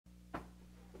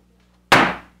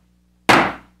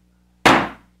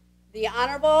The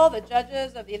Honorable, the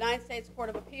Judges of the United States Court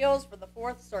of Appeals for the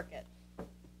Fourth Circuit.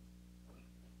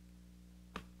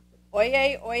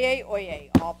 Oyez, oyez, oyez.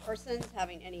 All persons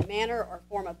having any manner or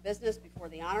form of business before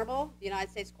the Honorable, the United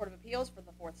States Court of Appeals for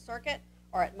the Fourth Circuit,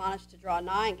 are admonished to draw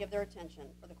nigh and give their attention,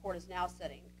 for the Court is now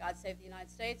sitting. God save the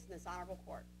United States and this Honorable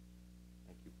Court.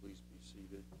 Thank you. Please be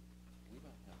seated. We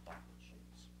don't have docket sheets.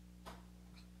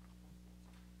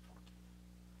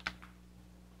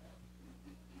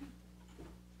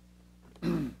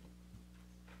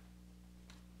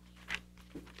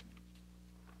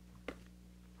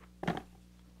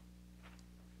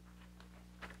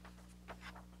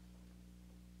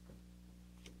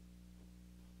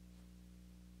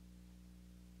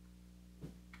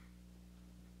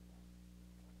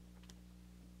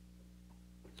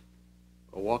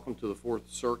 Welcome to the Fourth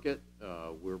Circuit.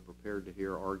 We're prepared to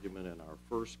hear argument in our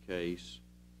first case,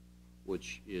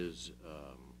 which is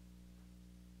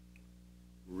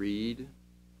Reed,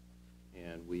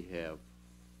 and we have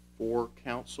 4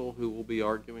 counsel who will be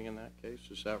arguing in that case.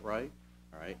 Is that right?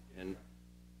 All right. And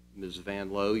Ms.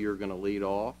 Van Lowe, you're going to lead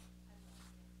off?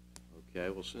 Okay.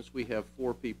 Well, since we have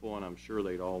 4 people, and I'm sure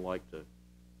they'd all like to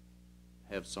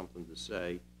have something to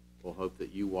say, we'll hope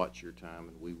that you watch your time,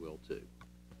 and we will too.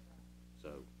 So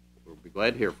we'll be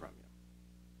glad to hear from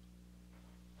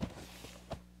you.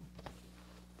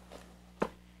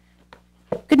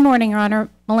 Good morning, Your Honor.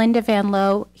 Melinda Van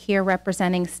Lowe here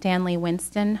representing Stanley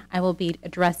Winston. I will be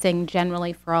addressing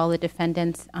generally for all the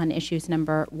defendants on issues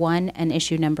number 1 and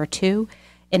issue number 2.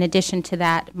 In addition to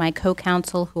that, my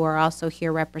co-counsel, who are also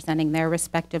here representing their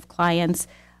respective clients,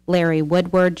 Larry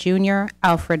Woodward Jr.,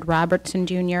 Alfred Robertson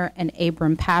Jr., and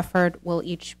Abram Pafford, will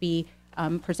each be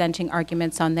presenting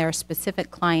arguments on their specific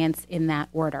clients in that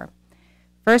order.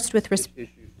 First, with respect,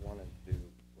 issues 1 and 2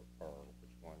 are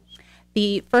which ones?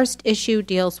 The first issue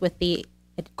deals with the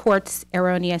court's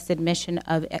erroneous admission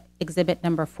of exhibit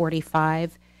number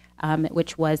 45,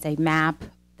 which was a map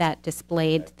that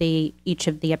displayed each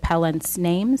of the appellant's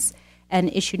names.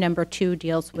 And issue number 2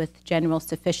 deals with general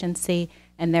sufficiency,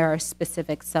 and there are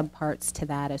specific subparts to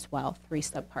that as well, 3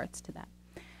 subparts to that.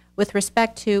 With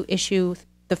respect to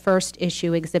the first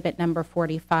issue, exhibit number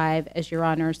 45, as Your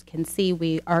Honors can see,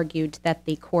 we argued that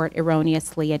the court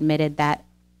erroneously admitted that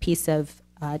piece of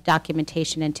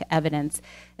documentation into evidence.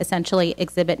 Essentially,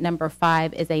 exhibit number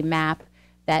 5 is a map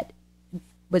that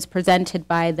was presented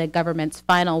by the government's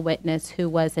final witness, who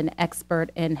was an expert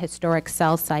in historic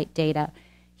cell site data.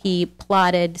 He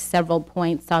plotted several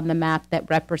points on the map that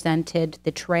represented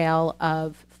the trail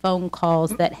of phone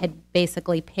calls that had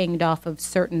basically pinged off of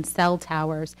certain cell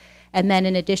towers. And then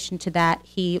in addition to that,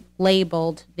 he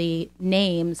labeled the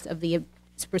names of the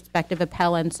respective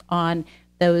appellants on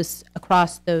those,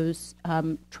 across those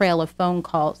trail of phone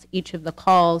calls. Each of the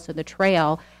calls or the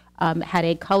trail had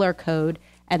a color code,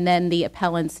 and then the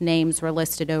appellant's names were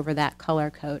listed over that color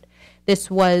code. This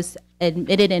was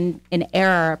admitted in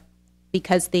error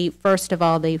because first of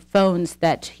all, the phones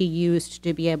that he used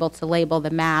to be able to label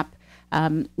the map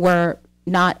were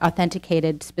not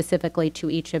authenticated specifically to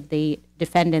each of the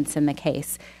defendants in the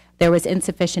case. There was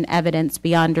insufficient evidence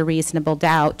beyond a reasonable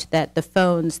doubt that the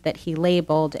phones that he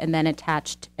labeled and then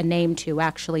attached a name to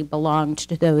actually belonged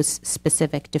to those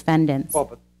specific defendants. Well,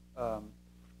 but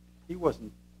he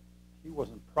wasn't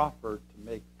proffered to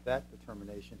make that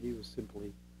determination. He was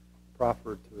simply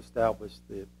proffered to establish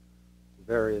the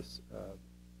various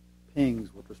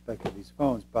pings with respect to these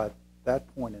phones. But at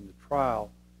that point in the trial,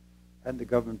 hadn't the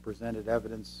government presented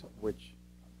evidence, which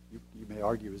you may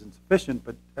argue is insufficient,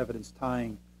 but evidence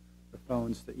tying the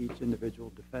phones to each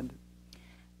individual defendant?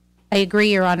 I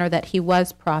agree, Your Honor, that he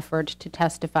was proffered to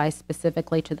testify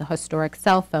specifically to the historic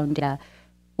cell phone data.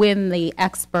 When the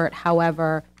expert,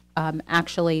 however,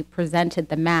 actually presented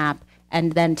the map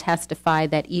and then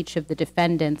testified that each of the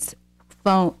defendants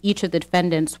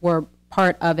were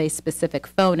part of a specific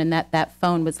phone and that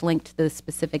phone was linked to the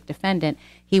specific defendant,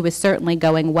 he was certainly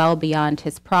going well beyond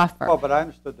his proffer. Well, but I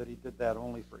understood that he did that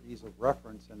only for ease of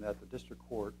reference, and that the district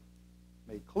court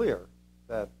made clear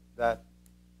that that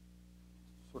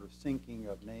sort of syncing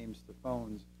of names to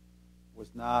phones was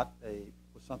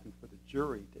something for the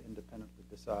jury to independently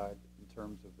decide in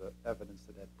terms of the evidence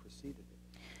that had preceded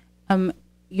it.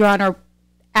 Your Honor,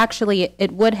 actually,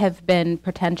 it would have been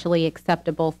potentially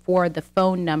acceptable for the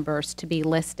phone numbers to be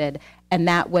listed, and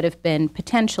that would have been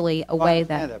potentially a way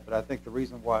that... I understand that, but I think the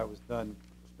reason why it was done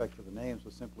with respect to the names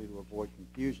was simply to avoid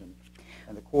confusion,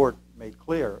 and the court made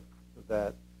clear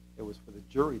that it was for the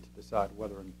jury to decide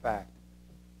whether, in fact,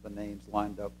 the names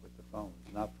lined up with the phones,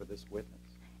 not for this witness.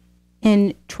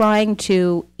 In trying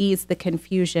to ease the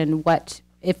confusion,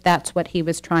 if that's what he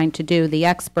was trying to do, the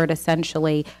expert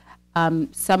essentially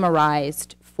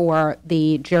summarized for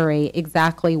the jury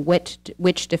exactly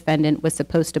which defendant was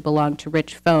supposed to belong to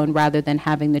which phone, rather than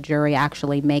having the jury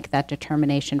actually make that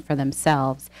determination for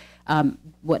themselves.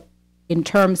 In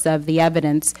terms of the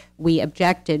evidence, we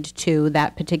objected to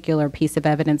that particular piece of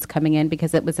evidence coming in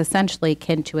because it was essentially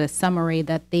akin to a summary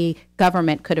that the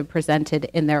government could have presented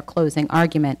in their closing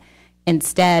argument.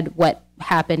 Instead, what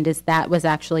happened is that was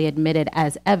actually admitted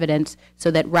as evidence,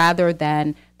 so that rather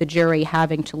than the jury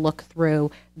having to look through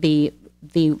the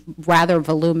rather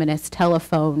voluminous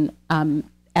telephone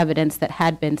evidence that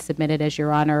had been submitted, as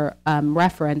Your Honor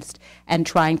referenced, and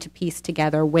trying to piece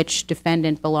together which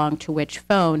defendant belonged to which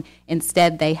phone,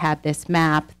 instead they had this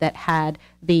map that had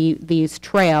these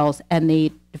trails and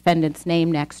the defendant's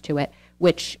name next to it,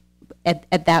 which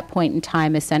at that point in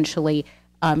time essentially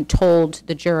told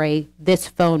the jury, this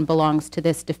phone belongs to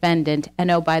this defendant,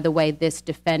 and oh, by the way, this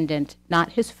defendant,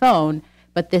 not his phone,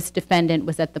 but this defendant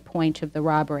was at the point of the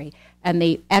robbery. And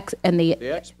the expert, he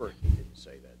didn't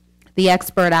say that. The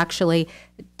expert actually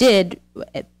did.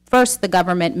 First, the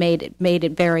government made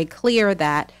it very clear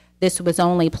that this was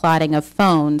only plotting of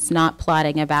phones, not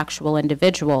plotting of actual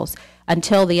individuals,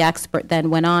 until the expert then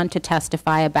went on to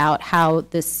testify about how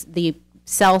the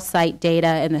cell site data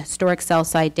and the historic cell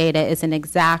site data is an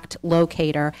exact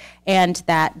locator, and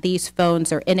that these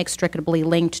phones are inextricably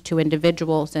linked to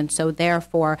individuals, and so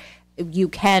therefore you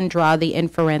can draw the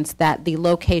inference that the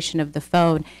location of the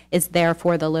phone is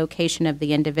therefore the location of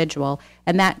the individual.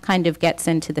 And that kind of gets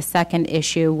into the second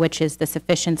issue, which is the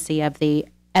sufficiency of the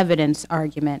evidence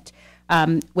argument.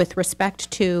 With respect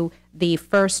to the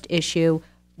first issue,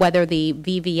 whether the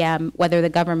VVM, whether the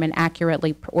government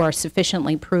accurately or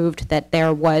sufficiently proved that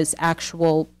there was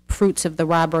actual fruits of the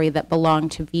robbery that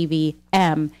belonged to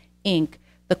VVM, Inc.,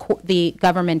 the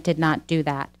government did not do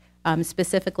that.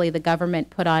 Specifically, the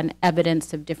government put on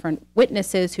evidence of different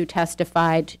witnesses who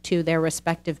testified to their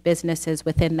respective businesses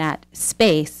within that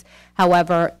space.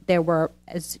 However, there were,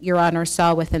 as Your Honor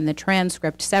saw within the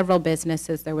transcript, several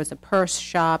businesses. There was a purse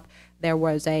shop, there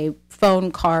was a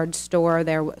phone card store,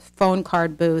 there was a phone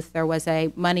card booth, there was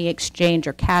a money exchange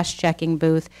or cash checking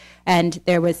booth, and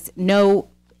there was no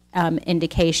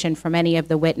indication from any of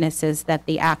the witnesses that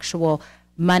the actual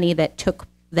money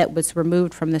that was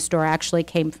removed from the store actually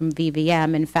came from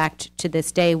VVM. In fact, to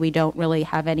this day, we don't really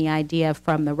have any idea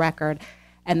from the record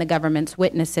and the government's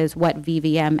witnesses what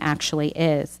VVM actually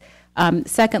is.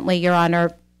 Secondly, Your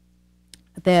Honor,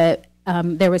 there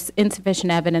was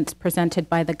insufficient evidence presented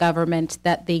by the government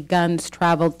that the guns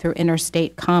traveled through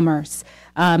interstate commerce.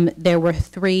 There were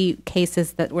 3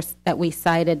 cases that we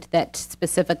cited that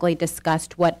specifically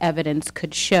discussed what evidence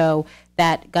could show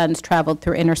that guns traveled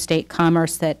through interstate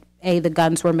commerce, that the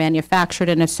guns were manufactured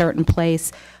in a certain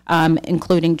place,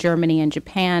 including Germany and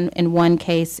Japan in one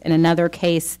case. In another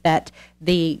case, that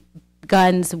the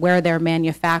guns, where they're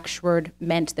manufactured,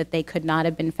 meant that they could not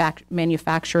have been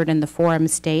manufactured in the forum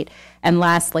state. And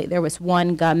lastly, there was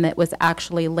one gun that was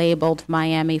actually labeled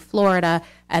Miami, Florida,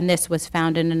 and this was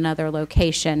found in another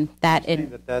location. That's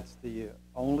the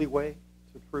only way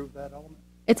to prove that element?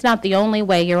 It's not the only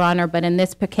way, Your Honor, but in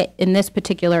this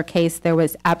particular case, there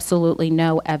was absolutely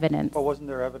no evidence. Well, wasn't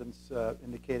there evidence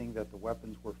indicating that the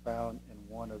weapons were found in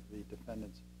one of the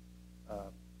defendants,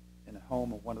 in a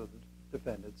home of one of the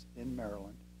defendants in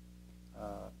Maryland,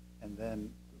 and then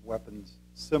weapons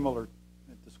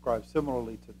described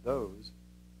similarly to those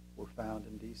were found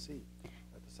in D.C.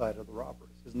 at the site of the robberies?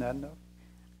 Isn't that enough?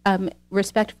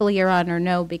 Respectfully, Your Honor,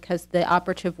 no, because the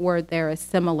operative word there is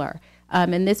similar.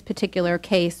 In this particular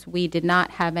case, we did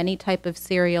not have any type of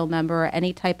serial number or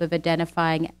any type of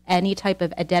identifiers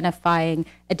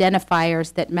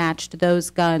that matched those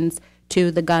guns to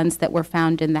the guns that were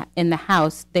found in the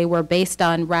house. They were based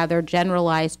on rather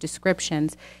generalized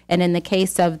descriptions. And in the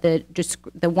case of the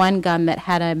one gun that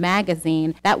had a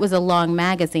magazine, that was a long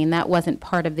magazine. That wasn't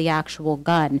part of the actual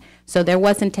gun. So there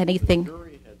wasn't anything. The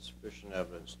jury had sufficient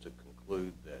evidence to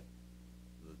conclude that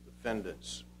the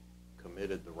defendants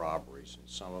committed the robberies, and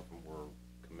some of them were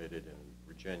committed in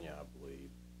Virginia, I believe,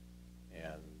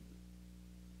 and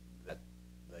that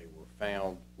they were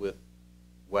found with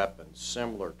weapons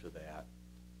similar to that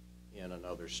in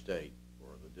another state or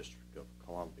the District of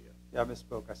Columbia. Yeah, I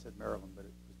misspoke. I said Maryland, but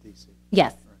it was D.C.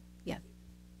 Yes. Right. Yes.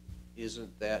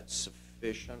 Isn't that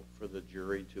sufficient for the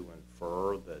jury to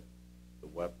infer that the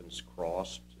weapons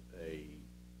crossed a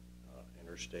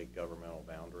interstate governmental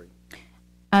boundary?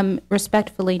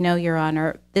 Respectfully, no, Your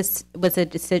Honor. This was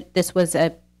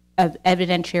a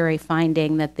evidentiary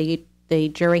finding that the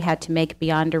jury had to make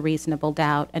beyond a reasonable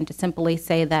doubt, and to simply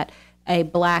say that a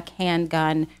black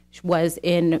handgun was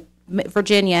in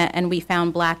Virginia, and we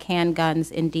found black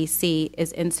handguns in D.C.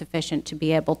 is insufficient to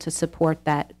be able to support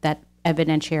that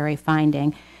evidentiary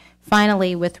finding.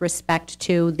 Finally, with respect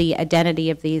to the identity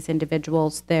of these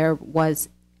individuals, there was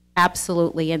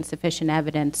absolutely insufficient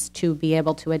evidence to be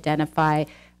able to identify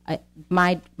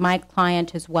my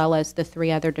client as well as the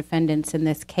three other defendants in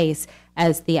this case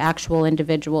as the actual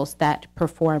individuals that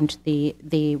performed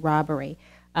the robbery.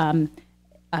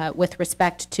 With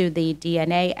respect to the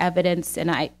DNA evidence, and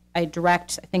I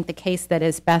think the case that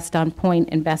is best on point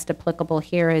and best applicable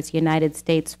here is United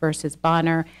States versus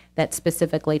Bonner, that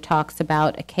specifically talks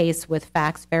about a case with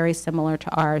facts very similar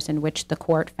to ours in which the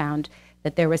court found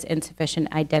that there was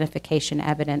insufficient identification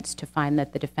evidence to find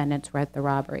that the defendants were at the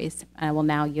robberies. I will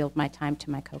now yield my time to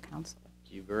my co-counsel.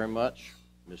 Thank you very much.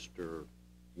 Mr.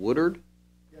 Woodard?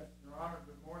 Yes, Your Honor,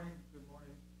 good morning. Good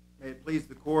morning. May it please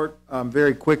the court.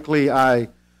 Very quickly,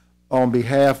 on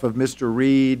behalf of Mr.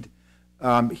 Reed,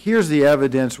 here's the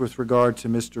evidence with regard to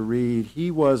Mr. Reed.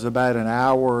 He was about an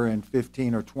hour and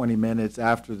 15 or 20 minutes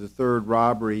after the third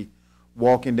robbery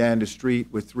walking down the street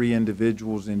with three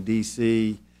individuals in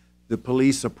D.C. The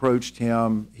police approached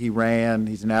him. He ran.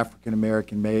 He's an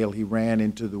African-American male. He ran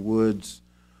into the woods,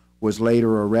 was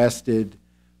later arrested.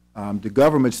 The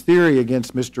government's theory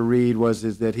against Mr. Reed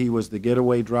is that he was the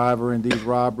getaway driver in these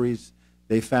robberies.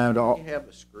 They found all. Did he have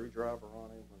a screwdriver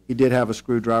on him? He did have a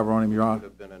screwdriver on him, Your Honor. Could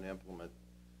have been an implement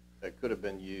that could have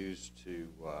been used to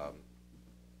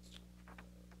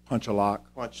Punch a lock.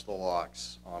 Punch the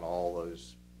locks on all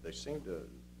those. They seemed to,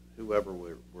 whoever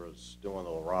was doing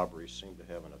the robbery seemed to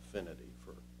have an affinity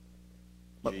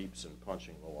for Jeeps and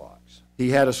punching the locks. He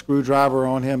had a screwdriver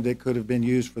on him that could have been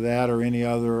used for that or any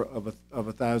other of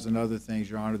a thousand other things,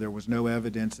 Your Honor. There was no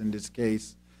evidence in this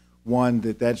case, one,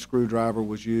 that screwdriver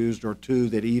was used, or two,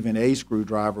 that even a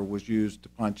screwdriver was used to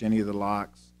punch any of the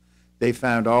locks. They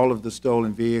found all of the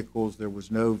stolen vehicles. There was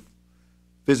no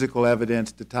physical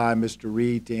evidence to tie Mr.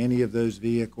 Reed to any of those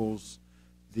vehicles.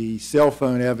 The cell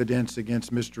phone evidence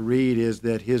against Mr. Reed is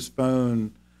that his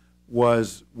phone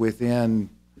was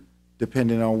within,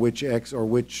 depending on which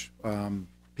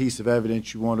piece of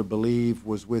evidence you want to believe,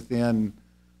 was within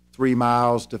 3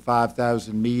 miles to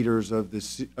 5,000 meters of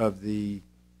the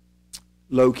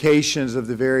locations of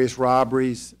the various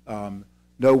robberies.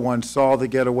 No one saw the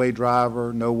getaway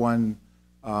driver. No one,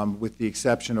 with the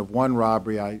exception of one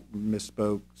robbery, I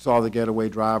misspoke, saw the getaway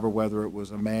driver, whether it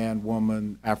was a man,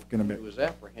 woman, African-American. He was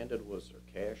apprehended. Was there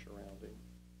cash around him?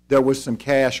 There was some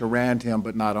cash around him,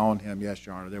 but not on him, yes,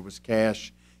 Your Honor. There was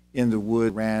cash in the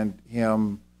wood around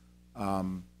him.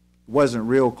 It wasn't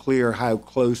real clear how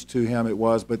close to him it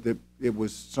was, but it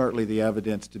was certainly the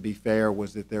evidence, to be fair,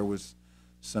 was that there was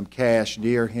some cash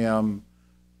near him.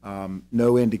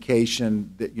 No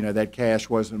indication that, that cash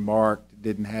wasn't marked,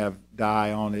 didn't have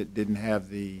dye on it, didn't have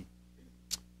the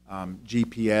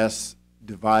GPS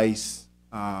device.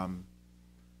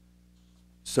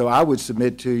 So I would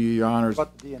submit to you, Your Honors. What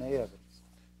about the DNA evidence?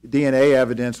 DNA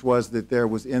evidence was that there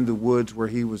was in the woods where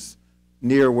he was,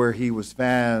 near where he was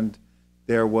found,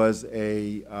 there was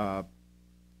a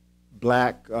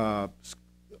black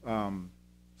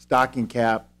stocking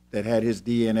cap that had his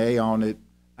DNA on it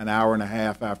an hour and a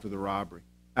half after the robbery,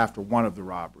 after one of the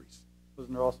robberies.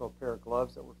 Wasn't there also a pair of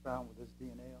gloves that were found with his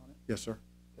DNA on it? Yes, sir.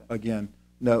 Okay. Again,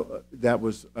 no, that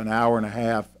was an hour and a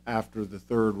half after the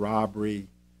third robbery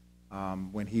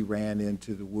when he ran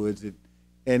into the woods.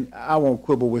 And I won't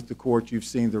quibble with the court. You've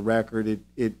seen the record.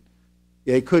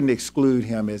 They couldn't exclude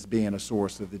him as being a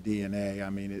source of the DNA. I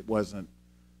mean, it wasn't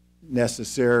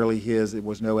necessarily his. It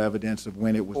was no evidence of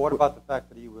when it was. Well, what about the fact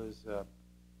that he was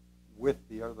with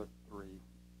the other three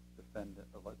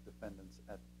defendants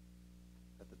at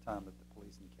the time that the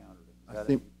police encountered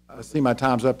him? I see my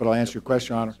time's up, but I'll answer your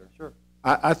question, Your Honor. Sure.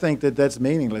 I think that's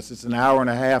meaningless. It's an hour and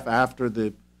a half after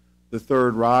the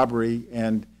third robbery,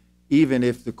 and even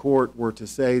if the court were to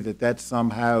say that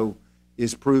somehow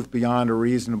is proof beyond a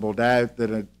reasonable doubt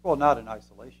that well, not in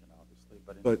isolation, obviously,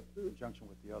 but in conjunction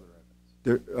with the other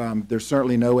evidence. There's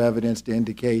certainly no evidence to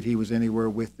indicate he was anywhere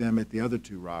with them at the other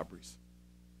two robberies.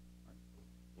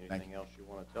 Anything else you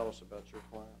want to tell us about your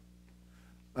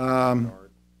client?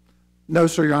 No,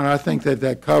 sir, Your Honor. I think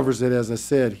that covers it. As I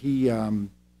said, it's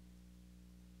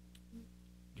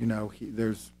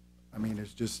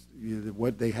just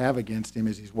what they have against him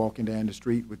is he's walking down the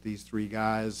street with these three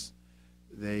guys.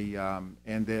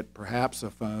 And that perhaps a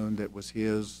phone that was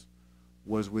his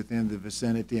was within the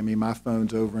vicinity. I mean, my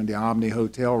phone's over in the Omni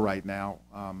Hotel right now.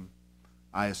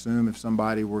 I assume if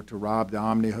somebody were to rob the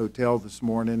Omni Hotel this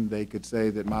morning, they could say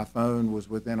that my phone was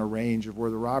within a range of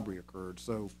where the robbery occurred.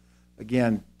 So,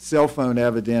 again, cell phone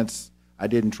evidence. I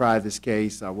didn't try this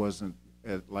case. I wasn't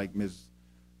like Ms.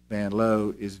 Van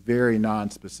Lowe, is very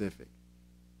nonspecific.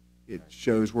 It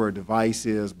shows where a device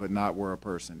is, but not where a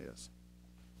person is.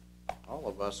 All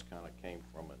of us kind of came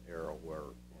from an era where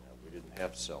we didn't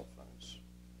have cell phones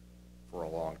for a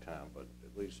long time, but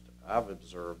at least I've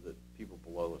observed that people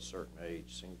below a certain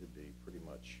age seem to be pretty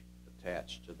much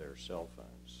attached to their cell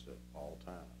phones at all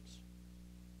times.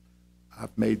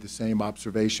 I've made the same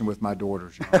observation with my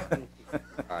daughters, Your Honor.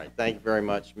 All right, thank you very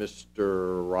much,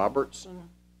 Mr. Robertson.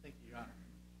 Thank you, Your Honor.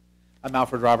 I'm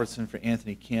Alfred Robertson for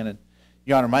Anthony Cannon.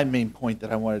 Your Honor, my main point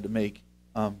that I wanted to make,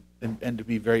 and to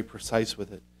be very precise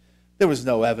with it, there was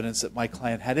no evidence that my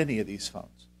client had any of these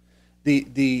phones.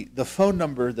 The phone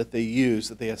number that they used,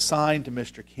 that they assigned to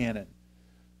Mr. Cannon,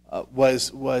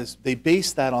 was they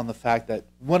based that on the fact that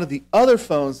one of the other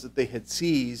phones that they had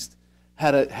seized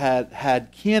had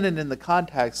Cannon in the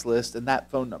contacts list and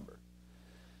that phone number.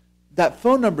 That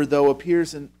phone number, though,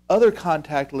 appears in other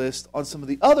contact lists on some of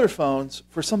the other phones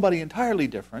for somebody entirely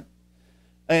different,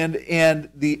 and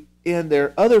there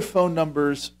are other phone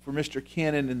numbers for Mr.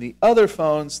 Cannon in the other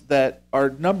phones that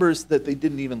are numbers that they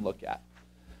didn't even look at.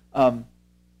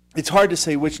 It's hard to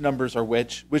say which numbers are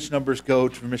which numbers go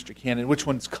to Mr. Cannon, which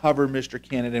ones cover Mr.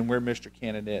 Cannon and where Mr.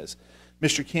 Cannon is.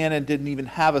 Mr. Cannon didn't even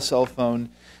have a cell phone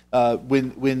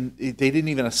when they didn't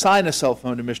even assign a cell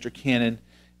phone to Mr. Cannon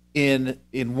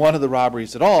in one of the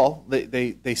robberies at all.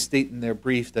 They state in their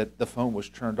brief that the phone was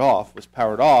turned off, was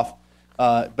powered off,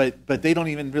 but they don't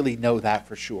even really know that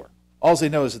for sure. All they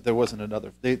know is that there wasn't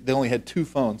another. They only had 2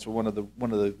 phones for one of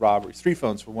the robberies, 3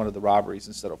 phones for one of the robberies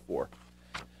instead of 4.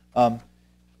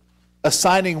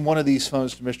 Assigning one of these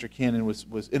phones to Mr. Cannon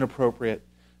was inappropriate.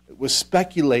 It was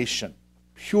speculation,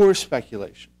 pure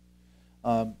speculation.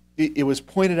 It was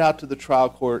pointed out to the trial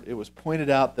court. It was pointed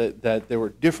out that there were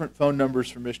different phone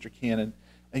numbers for Mr. Cannon,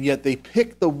 and yet they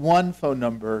picked the one phone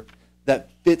number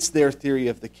that fits their theory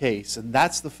of the case, and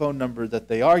that's the phone number that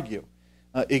they argue,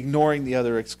 ignoring the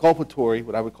other exculpatory,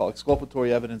 what I would call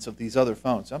exculpatory evidence of these other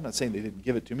phones. I'm not saying they didn't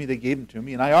give it to me. They gave them to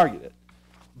me, and I argued it.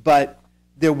 But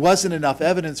there wasn't enough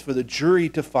evidence for the jury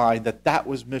to find that that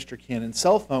was Mr. Cannon's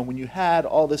cell phone when you had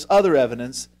all this other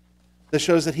evidence that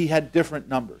shows that he had different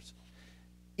numbers.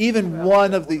 Even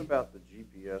one of the... What about the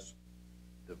GPS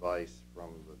device from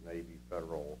the Navy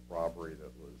Federal robbery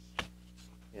that was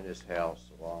in his house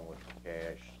along with the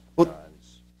cash,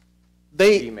 guns,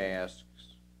 ski masks?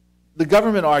 The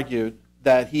government argued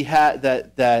that he had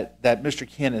that Mr.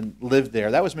 Cannon lived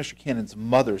there. That was Mr. Cannon's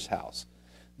mother's house.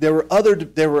 There were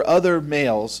other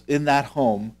males in that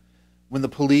home when the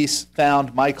police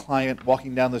found my client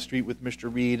walking down the street with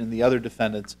Mr. Reed and the other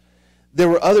defendants. There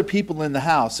were other people in the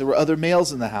house. There were other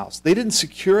males in the house. They didn't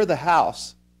secure the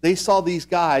house. They saw these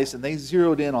guys, and they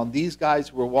zeroed in on these guys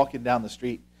who were walking down the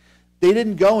street. They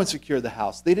didn't go and secure the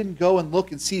house. They didn't go and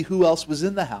look and see who else was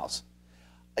in the house.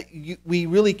 We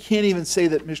really can't even say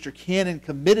that Mr. Cannon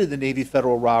committed the Navy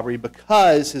Federal robbery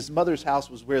because his mother's house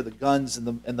was where the guns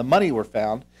and the money were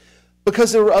found,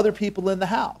 because there were other people in the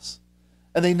house.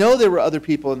 And they know there were other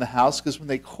people in the house because when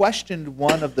they questioned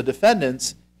one of the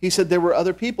defendants, he said there were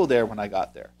other people there when I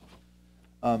got there.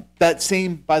 That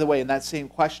same, by the way, in that same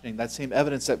questioning, that same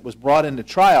evidence that was brought into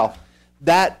trial,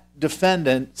 that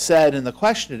defendant said in the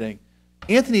questioning,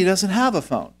 Anthony doesn't have a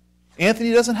phone.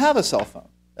 Anthony doesn't have a cell phone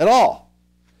at all.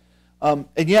 And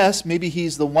yes, maybe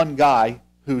he's the one guy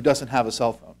who doesn't have a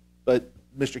cell phone, but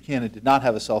Mr. Cannon did not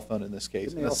have a cell phone in this case.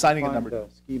 Didn't they also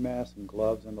find ski masks and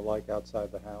gloves and the like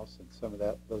outside the house, and some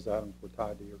of those items were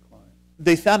tied to your client?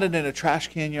 They found it in a trash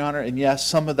can, Your Honor, and yes,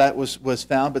 some of that was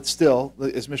found, but still,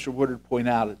 as Mr. Woodard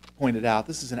pointed out,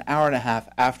 this is an hour and a half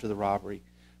after the robbery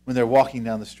when they're walking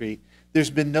down the street. There's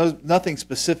been nothing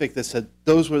specific that said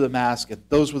those were the masks and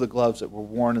those were the gloves that were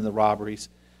worn in the robberies.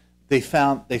 They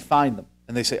find them,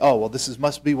 and they say, oh, well, this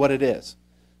must be what it is.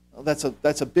 Well,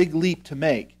 that's a big leap to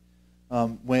make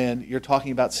when you're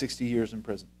talking about 60 years in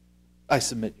prison. I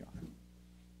submit, Your Honor.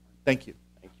 Thank you.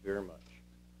 Thank you very much.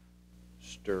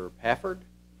 Mr. Pafford?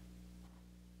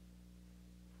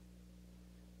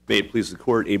 May it please the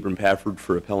Court, Abram Pafford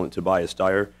for Appellant Tobias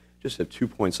Dyer. Just have 2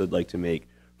 points I'd like to make.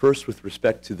 First, with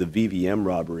respect to the VVM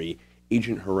robbery,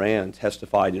 Agent Horan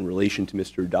testified in relation to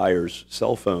Mr. Dyer's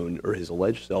cell phone, or his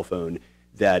alleged cell phone,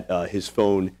 that his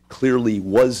phone clearly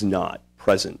was not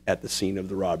present at the scene of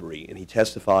the robbery. And he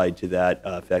testified to that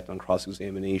effect on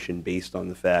cross-examination based on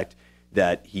the fact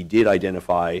that he did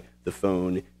identify the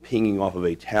phone pinging off of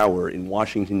a tower in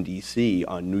Washington, D.C.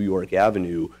 on New York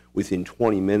Avenue within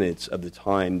 20 minutes of the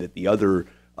time that the other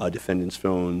defendants'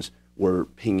 phones were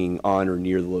pinging on or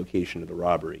near the location of the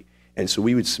robbery. And so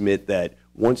we would submit that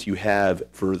once you have,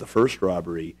 for the first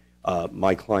robbery,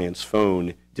 my client's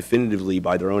phone definitively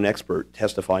by their own expert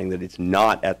testifying that it's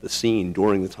not at the scene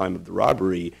during the time of the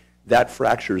robbery, that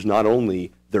fractures not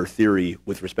only their theory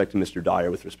with respect to Mr.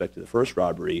 Dyer with respect to the first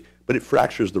robbery, but it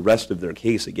fractures the rest of their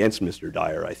case against Mr.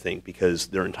 Dyer, I think, because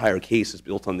their entire case is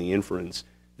built on the inference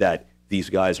that these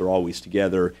guys are always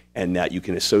together and that you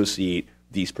can associate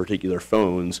these particular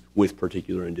phones with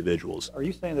particular individuals. Are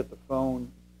you saying that the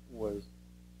phone was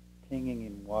pinging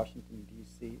in Washington,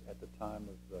 D.C. at the time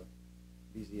of the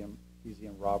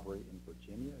VZM robbery in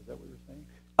Virginia? Is that what you're saying?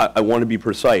 I want to be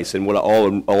precise, and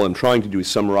all I'm trying to do is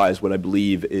summarize what I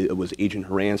believe was Agent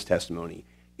Horan's testimony.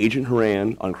 Agent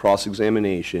Horan, on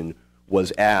cross-examination,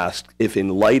 was asked if, in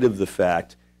light of the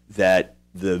fact that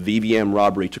the VVM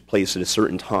robbery took place at a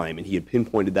certain time, and he had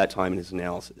pinpointed that time in his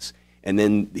analysis, and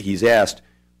then he's asked,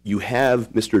 you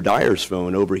have Mr. Dyer's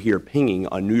phone over here pinging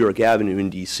on New York Avenue in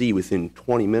D.C. within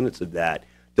 20 minutes of that.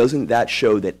 Doesn't that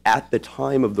show that at the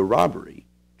time of the robbery,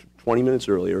 20 minutes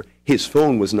earlier, his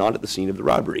phone was not at the scene of the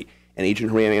robbery? And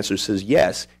Agent Horan answers, says,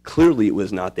 yes, clearly it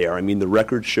was not there. I mean, the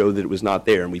records show that it was not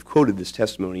there, and we've quoted this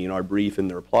testimony in our brief and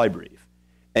the reply brief.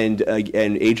 And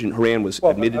Agent Horan was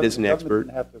admitted as an expert. The government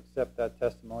didn't have to accept that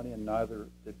testimony, and neither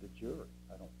did the jury,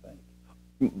 I don't think.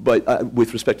 But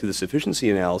with respect to the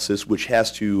sufficiency analysis, which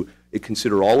has to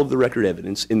consider all of the record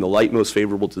evidence in the light most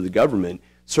favorable to the government,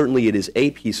 certainly it is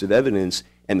a piece of evidence,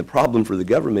 and the problem for the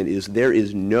government is there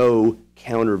is no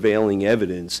countervailing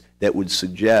evidence that would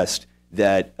suggest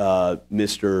that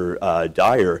Mr.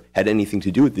 Dyer had anything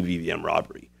to do with the VVM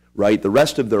robbery, right? The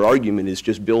rest of their argument is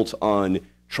just built on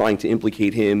trying to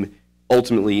implicate him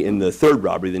ultimately in the third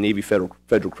robbery, the Navy Federal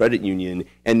Credit Union,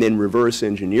 and then reverse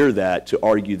engineer that to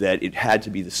argue that it had to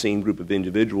be the same group of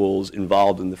individuals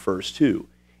involved in the first two.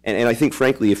 And I think,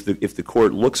 frankly, if the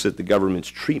court looks at the government's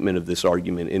treatment of this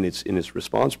argument in its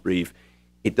response brief,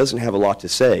 it doesn't have a lot to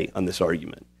say on this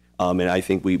argument. And I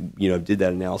think we did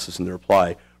that analysis in the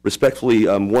reply. Respectfully,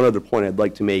 one other point I'd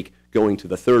like to make going to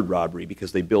the third robbery,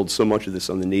 because they build so much of this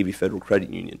on the Navy Federal Credit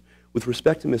Union. With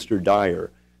respect to Mr. Dyer,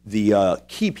 the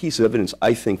key piece of evidence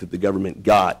I think that the government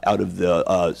got out of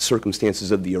the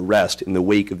circumstances of the arrest in the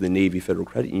wake of the Navy Federal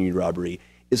Credit Union robbery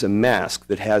is a mask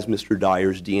that has Mr.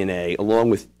 Dyer's DNA, along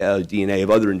with DNA of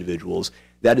other individuals,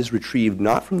 that is retrieved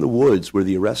not from the woods where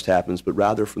the arrest happens, but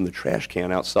rather from the trash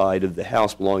can outside of the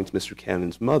house belonging to Mr.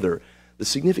 Cannon's mother. The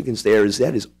significance there is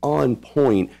that is on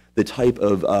point the type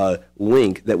of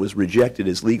link that was rejected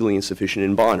as legally insufficient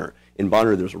in Bonner. In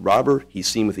Bonner, there's a robber. He's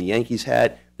seen with a Yankees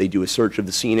hat. They do a search of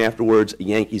the scene afterwards. A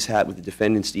Yankees hat with the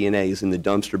defendant's DNA is in the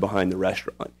dumpster behind the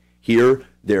restaurant. Here,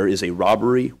 there is a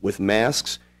robbery with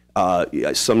masks.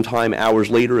 Sometime hours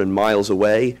later and miles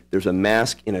away, there's a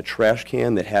mask in a trash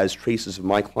can that has traces of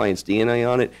my client's DNA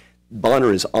on it.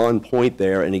 Bonner is on point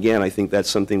there, and again, I think that's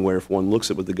something where if one looks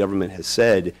at what the government has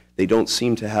said, they don't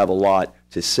seem to have a lot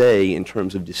to say in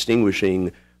terms of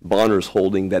distinguishing Bonner's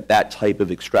holding that that type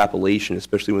of extrapolation,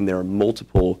 especially when there are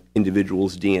multiple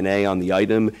individuals' DNA on the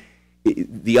item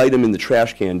in the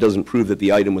trash can doesn't prove that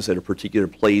the item was at a particular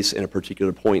place and a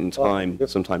particular point in time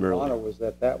sometime earlier. Bonner was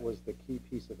that was the key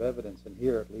piece of evidence, and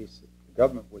here at least the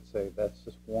government would say that's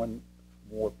just one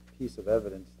more piece of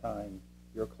evidence tying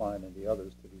your client and the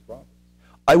others to these robberies.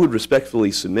 I would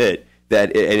respectfully submit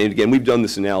that, and again, we've done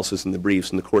this analysis in the briefs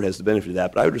and the court has the benefit of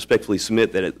that, but I would respectfully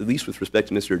submit that at least with respect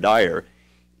to Mr. Dyer,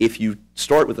 if you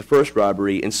start with the first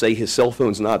robbery and say his cell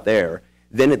phone's not there,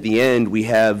 then at the end we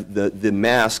have the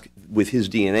mask with his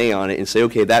DNA on it and say,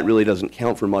 okay, that really doesn't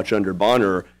count for much under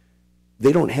Bonner.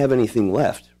 They don't have anything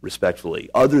left, respectfully,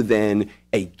 other than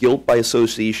a guilt by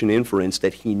association inference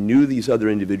that he knew these other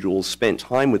individuals, spent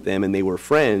time with them, and they were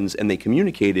friends, and they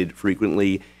communicated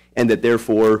frequently, and that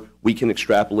therefore we can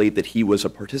extrapolate that he was a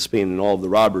participant in all of the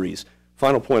robberies.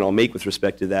 Final point I'll make with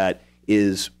respect to that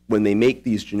is when they make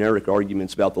these generic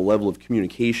arguments about the level of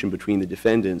communication between the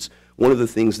defendants, one of the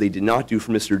things they did not do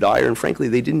for Mr. Dyer, and frankly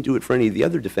they didn't do it for any of the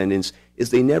other defendants, is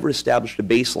they never established a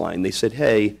baseline. They said,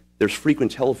 hey, there's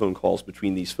frequent telephone calls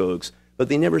between these folks, but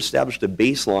they never established a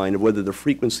baseline of whether the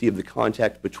frequency of the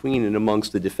contact between and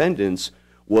amongst the defendants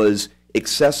was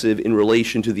excessive in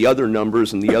relation to the other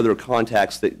numbers and the other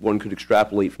contacts that one could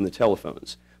extrapolate from the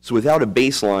telephones. So without a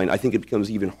baseline, I think it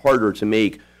becomes even harder to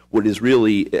make what is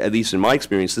really, at least in my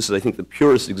experience, this is, I think, the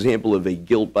purest example of a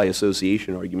guilt by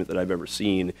association argument that I've ever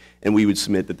seen, and we would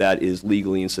submit that that is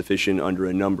legally insufficient under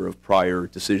a number of prior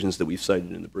decisions that we've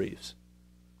cited in the briefs.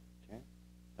 Okay.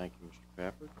 Thank you, Mr.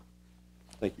 Pafford.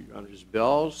 Thank you, Your Honor. Ms.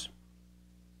 Bells.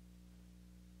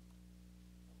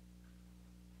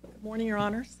 Good morning, Your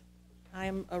Honors. I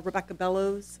am Rebecca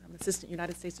Bellows. I'm Assistant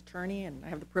United States Attorney, and I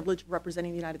have the privilege of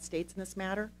representing the United States in this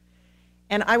matter.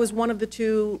 And I was one of the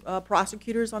two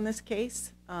prosecutors on this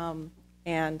case.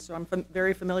 and so I'm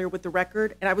very familiar with the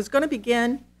record. And I was going to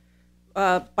begin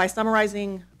by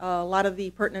summarizing a lot of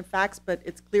the pertinent facts, but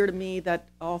it's clear to me that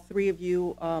all three of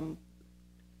you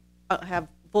have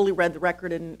fully read the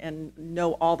record and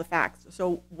know all the facts.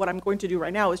 So what I'm going to do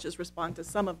right now is just respond to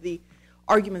some of the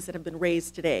arguments that have been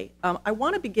raised today. I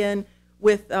want to begin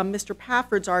with Mr.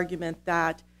 Pafford's argument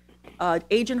that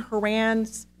Agent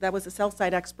Horan's, that was a cell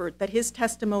site expert, that his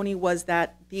testimony was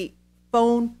that the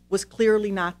phone was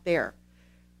clearly not there.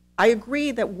 I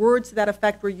agree that words to that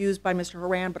effect were used by Mr.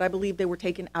 Horan, but I believe they were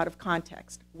taken out of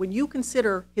context. When you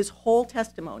consider his whole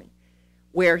testimony,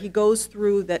 where he goes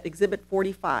through that Exhibit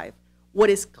 45, what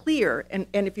is clear, and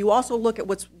if you also look at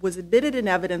what was admitted in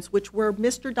evidence, which were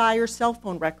Mr. Dyer's cell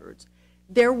phone records,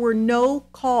 there were no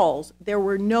calls, there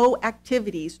were no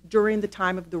activities during the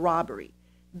time of the robbery.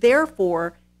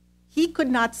 Therefore, he could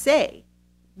not say,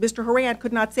 Mr. Horan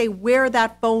could not say where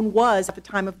that phone was at the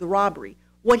time of the robbery.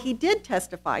 What he did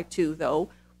testify to, though,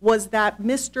 was that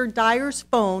Mr. Dyer's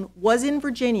phone was in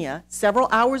Virginia, several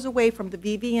hours away from the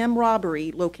VVM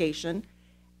robbery location,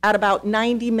 at about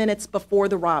 90 minutes before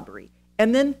the robbery.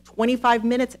 And then 25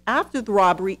 minutes after the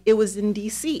robbery, it was in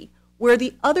D.C., where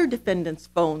the other defendants'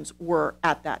 phones were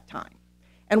at that time.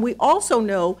 And we also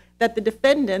know that the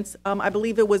defendants, I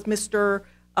believe it was Mr.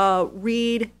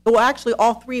 Reed, well, actually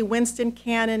all three, Winston,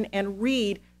 Cannon, and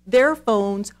Reed, their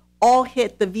phones all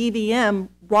hit the VVM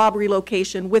robbery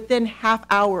location within a half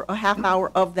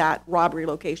hour of that robbery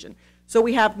location. So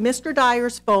we have Mr.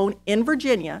 Dyer's phone in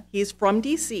Virginia, he's from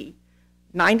D.C.,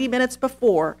 90 minutes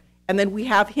before, and then we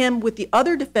have him with the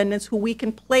other defendants who we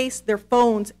can place their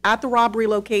phones at the robbery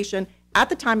location at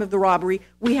the time of the robbery.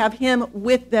 We have him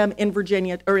with them in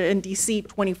Virginia, or in D.C.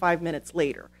 25 minutes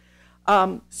later.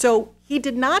 So he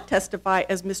did not testify,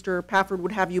 as Mr. Pafford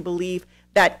would have you believe,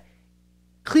 that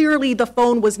clearly the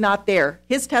phone was not there.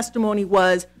 His testimony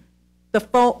was the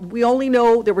phone, we only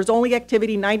know there was only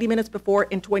activity 90 minutes before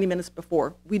and 20 minutes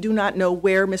before. We do not know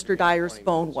where Mr. Dyer's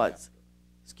phone was.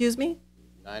 Excuse me?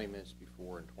 90 minutes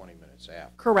before and 20 minutes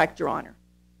after. Correct, Your Honor.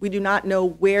 We do not know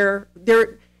where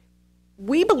there.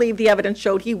 We believe the evidence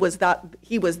showed he was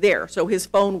there, so his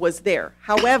phone was there.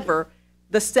 However,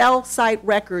 the cell site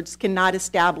records cannot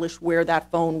establish where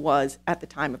that phone was at the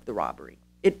time of the robbery.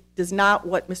 It does not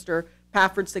what Mr.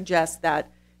 Pafford suggests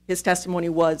that his testimony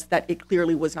was, that it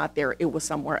clearly was not there. It was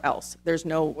somewhere else. There's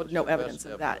no evidence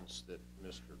of that. What's the best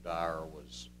evidence that Mr. Dyer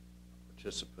was a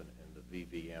participant in the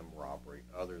VVM robbery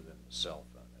other than the cell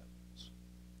phone evidence?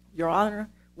 Your Honor,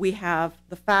 we have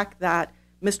the fact that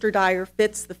Mr. Dyer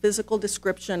fits the physical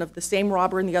description of the same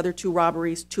robber in the other two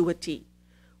robberies to a T.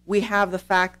 We have the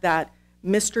fact that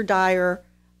Mr. Dyer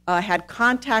had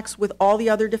contacts with all the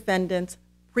other defendants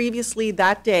previously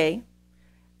that day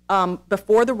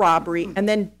before the robbery, and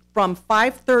then from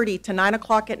 5:30 to 9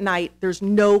 o'clock at night, there's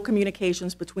no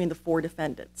communications between the four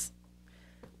defendants.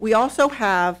 We also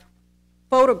have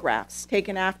photographs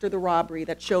taken after the robbery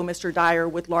that show Mr. Dyer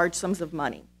with large sums of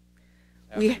money.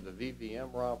 After the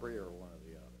VVM robbery or one of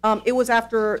the others? It was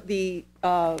after the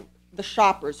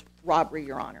Shoppers robbery,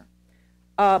 Your Honor.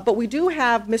 But we do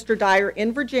have Mr. Dyer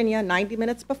in Virginia 90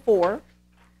 minutes before.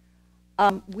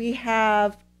 We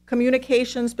have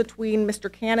communications between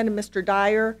Mr. Cannon and Mr.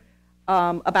 Dyer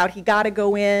about he got to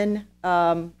go in,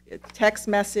 text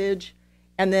message,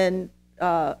 and then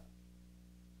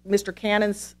Mr.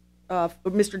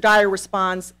 Dyer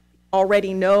responds,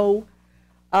 already no.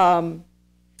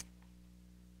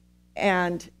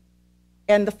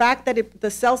 And the fact that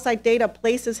the cell site data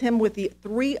places him with the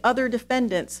three other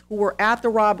defendants who were at the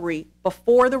robbery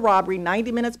before the robbery,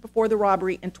 90 minutes before the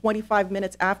robbery, and 25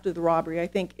 minutes after the robbery, I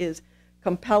think is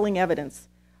compelling evidence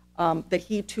that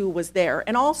he too was there.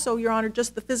 And also, Your Honor,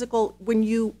 just the physical, when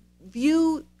you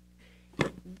view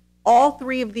all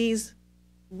three of these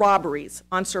robberies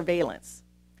on surveillance,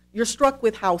 you're struck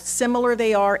with how similar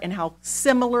they are and how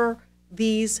similar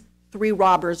these three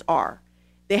robbers are.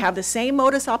 They have the same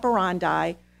modus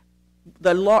operandi.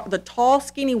 The tall,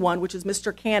 skinny one, which is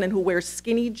Mr. Cannon, who wears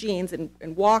skinny jeans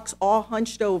and walks all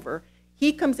hunched over,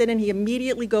 he comes in and he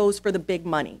immediately goes for the big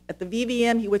money. At the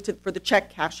VVM, he went for the check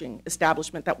cashing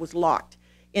establishment that was locked.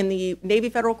 In the Navy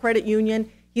Federal Credit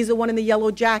Union, he's the one in the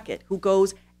yellow jacket who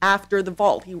goes after the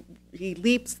vault. He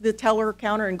leaps the teller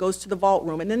counter and goes to the vault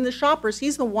room. And then the Shoppers,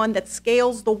 he's the one that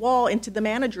scales the wall into the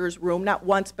manager's room, not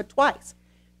once but twice.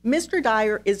 Mr.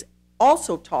 Dyer is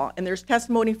also tall, and there's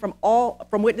testimony from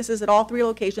witnesses at all three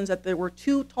locations that there were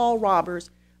two tall robbers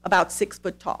about 6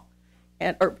 foot tall,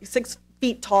 or 6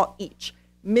 feet tall each.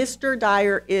 Mr.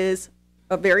 Dyer is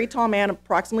a very tall man,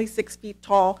 approximately 6 feet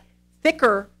tall,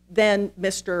 thicker than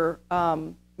Mr.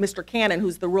 Mr. Cannon,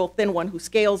 who's the real thin one who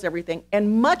scales everything,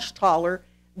 and much taller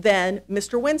than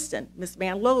Mr. Winston, Ms.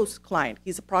 Van Lowe's client.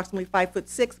 He's approximately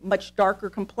 5'6", much darker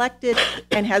complected,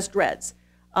 and has dreads.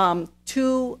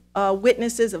 Two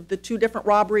witnesses of the two different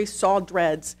robberies saw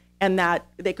dreads, and that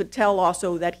they could tell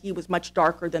also that he was much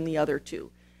darker than the other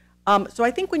two. So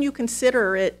I think when you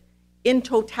consider it in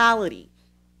totality,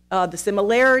 the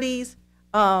similarities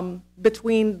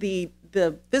between the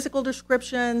physical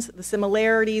descriptions, the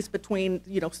similarities between,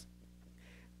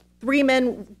 three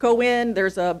men go in,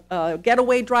 there's a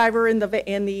getaway driver in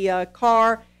the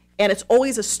car, and it's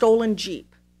always a stolen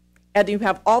Jeep. And you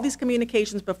have all these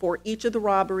communications before each of the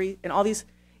robbery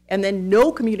and then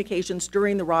no communications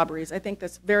during the robberies. I think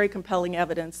that's very compelling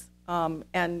evidence, and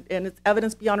it's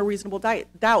evidence beyond a reasonable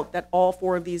doubt that all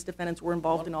four of these defendants were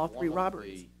involved in all three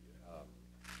robberies.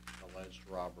 The alleged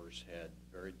robbers had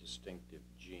very distinctive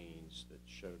genes that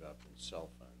showed up in cell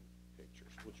phone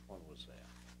pictures. Which one was that?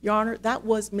 Your Honor, that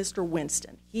was Mr.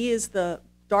 Winston. He is the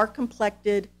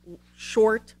dark-complected,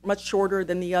 short, much shorter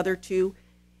than the other two.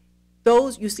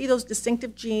 You see those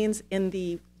distinctive genes in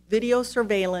the video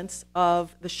surveillance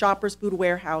of the Shoppers Food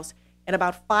Warehouse, and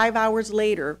about 5 hours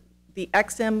later, the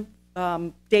XM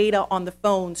data on the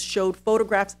phones showed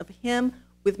photographs of him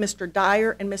with Mr.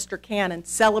 Dyer and Mr. Cannon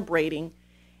celebrating,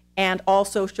 and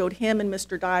also showed him and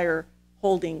Mr. Dyer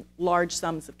holding large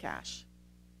sums of cash.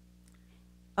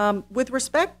 With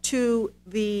respect to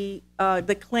the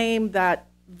claim that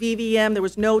VVM, there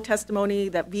was no testimony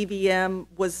that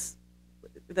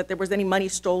that there was any money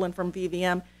stolen from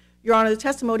VVM. Your Honor, the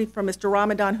testimony from Mr.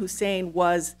 Ramadan Hussein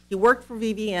was he worked for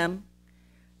VVM,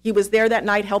 he was there that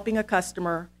night helping a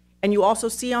customer, and you also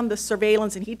see on the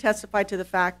surveillance, and he testified to the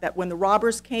fact that when the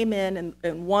robbers came in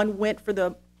and one went for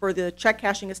the check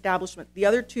cashing establishment, the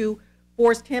other two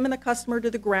forced him and the customer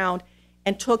to the ground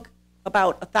and took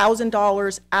about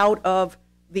 $1,000 out of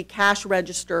the cash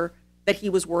register that he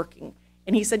was working.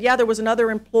 And he said, yeah, there was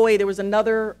another employee, there was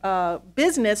another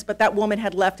business, but that woman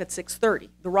had left at 6:30.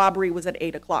 The robbery was at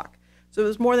 8 o'clock. So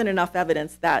there's more than enough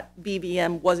evidence that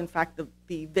VVM was in fact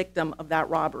the victim of that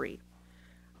robbery.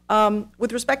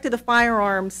 With respect to the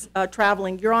firearms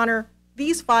traveling, Your Honor,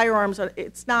 these firearms,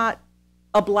 it's not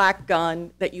a black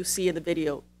gun that you see in the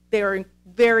video. They are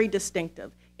very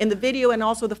distinctive. In the video and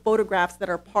also the photographs that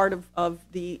are part of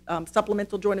the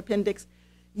supplemental joint appendix,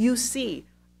 you see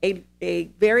a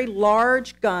very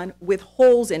large gun with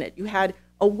holes in it. You had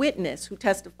a witness who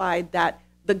testified that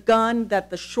the gun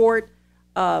that the short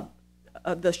robber,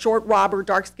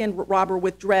 dark-skinned robber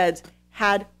with dreads,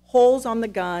 had holes on the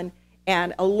gun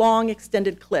and a long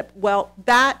extended clip. Well,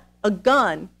 a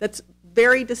gun that's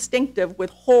very distinctive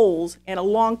with holes and a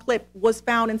long clip was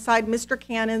found inside Mr.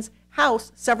 Cannon's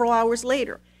house several hours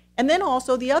later. And then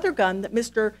also the other gun that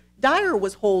Mr. Dyer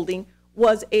was holding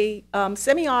was a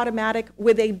semi-automatic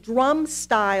with a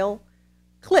drum-style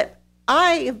clip.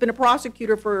 I have been a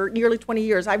prosecutor for nearly 20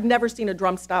 years. I've never seen a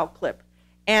drum-style clip.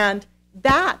 And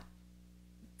that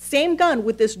same gun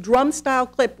with this drum-style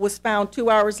clip was found 2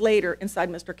 hours later inside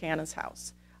Mr. Cannon's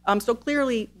house. So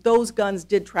clearly, those guns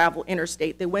did travel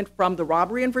interstate. They went from the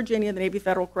robbery in Virginia, the Navy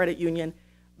Federal Credit Union,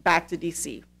 back to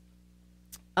D.C.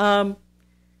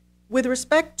 With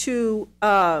respect to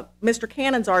Mr.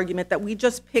 Cannon's argument that we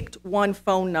just picked one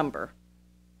phone number,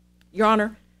 Your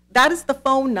Honor, that is the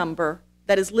phone number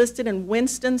that is listed in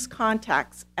Winston's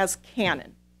contacts as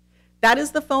Cannon. That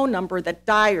is the phone number that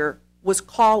Dyer was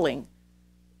calling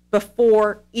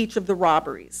before each of the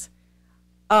robberies.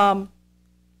 That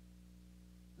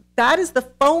is the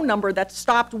phone number that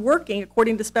stopped working,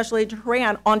 according to Special Agent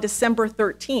Horan, on December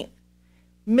 13th.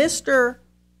 Mr.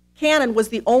 Cannon was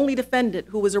the only defendant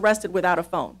who was arrested without a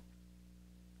phone.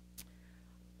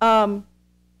 And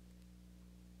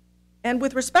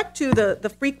with respect to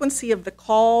the frequency of the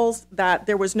calls, that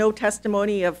there was no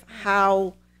testimony of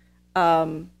how,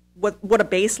 what a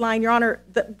baseline, Your Honor,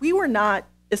 that we were not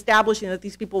establishing that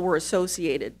these people were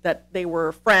associated, that they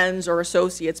were friends or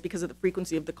associates because of the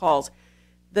frequency of the calls.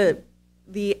 The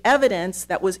evidence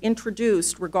that was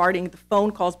introduced regarding the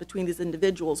phone calls between these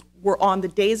individuals were on the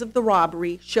days of the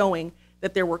robbery, showing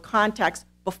that there were contacts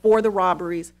before the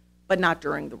robberies, but not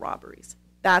during the robberies.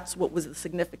 That's what was the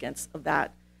significance of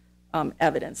that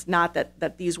evidence, not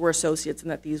that these were associates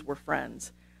and that these were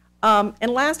friends. And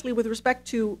lastly, with respect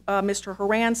to Mr.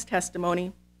 Horan's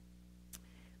testimony,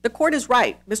 the court is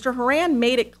right. Mr. Horan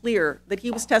made it clear that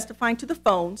he was testifying to the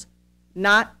phones,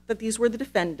 not that these were the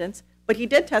defendants, but he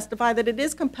did testify that it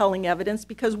is compelling evidence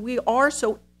because we are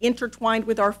so intertwined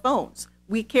with our phones.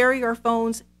 We carry our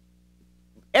phones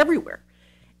everywhere.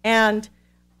 And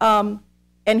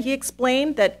he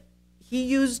explained that he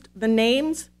used the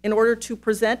names in order to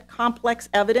present complex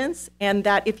evidence, and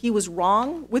that if he was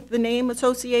wrong with the name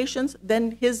associations,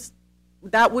 then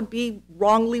that would be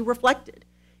wrongly reflected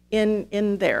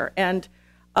in there. And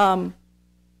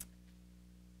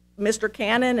Mr.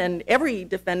 Cannon and every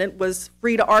defendant was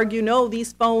free to argue, no,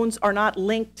 these phones are not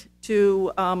linked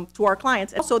to our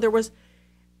clients. And so there was,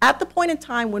 at the point in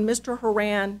time when Mr.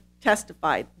 Horan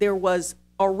testified, there was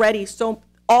already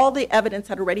all the evidence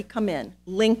had already come in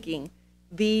linking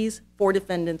these 4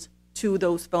 defendants to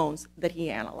those phones that he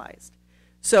analyzed.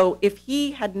 So if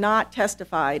he had not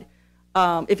testified,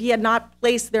 if he had not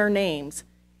placed their names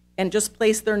and just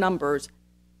placed their numbers,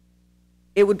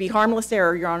 it would be harmless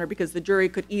error, Your Honor, because the jury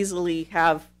could easily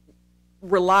have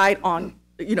relied on,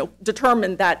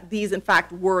 determined that these, in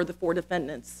fact, were the 4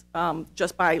 defendants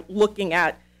just by looking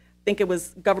at, I think it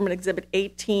was Government Exhibit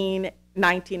 18,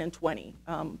 19, and 20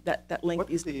 that linked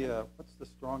these. What's the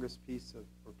strongest piece or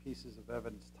pieces of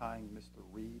evidence tying Mr.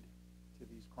 Reed to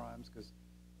these crimes? Because,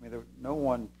 no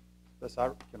one, as I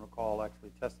can recall,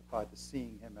 actually testified to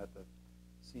seeing him at the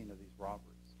scene of these robberies.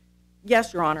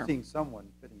 Yes, Your Honor. Seeing someone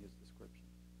fitting his description.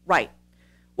 Right.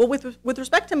 Well, with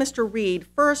respect to Mr. Reed,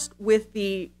 first with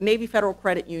the Navy Federal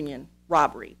Credit Union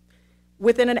robbery,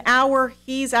 within an hour,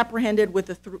 he's apprehended with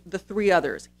the 3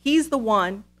 others. He's the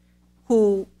one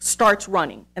who starts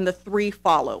running, and the 3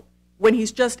 follow when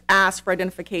he's just asked for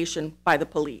identification by the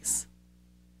police.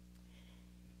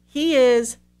 He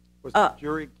is... Was the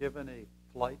jury given a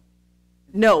flight?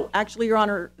 No, actually, Your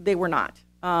Honor, they were not.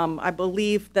 I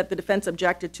believe that the defense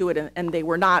objected to it, and they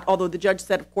were not, although the judge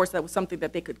said, of course, that was something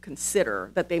that they could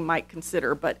consider, that they might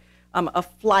consider, but a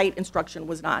flight instruction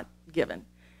was not given.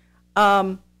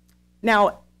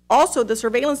 Now, also, the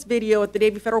surveillance video at the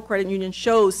Navy Federal Credit Union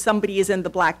shows somebody is in the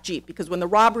black Jeep, because when the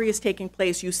robbery is taking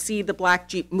place, you see the black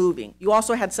Jeep moving. You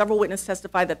also had several witnesses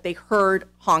testify that they heard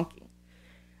honking.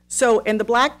 So, and the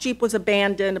black Jeep was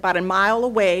abandoned about a mile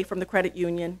away from the credit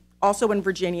union, also in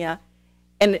Virginia,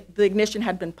 and the ignition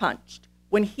had been punched.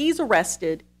 When he's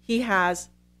arrested, he has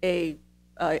a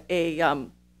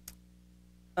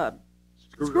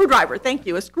screwdriver, thank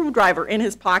you, a screwdriver in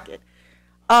his pocket.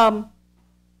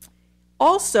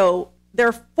 Also, there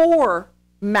are 4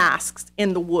 masks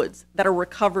in the woods that are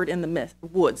recovered in the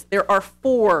woods. There are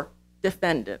 4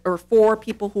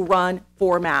 people who run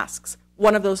 4 masks.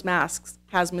 One of those masks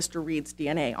has Mr. Reed's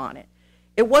DNA on it.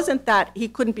 It wasn't that he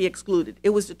couldn't be excluded. It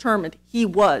was determined he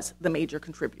was the major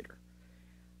contributor.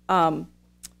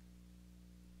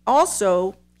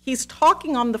 Also, he's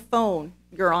talking on the phone,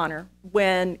 Your Honor,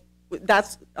 when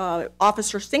that's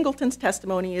Officer Singleton's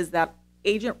testimony is that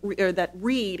that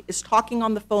Reed is talking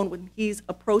on the phone when he's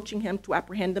approaching him to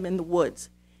apprehend him in the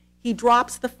woods. He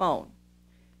drops the phone.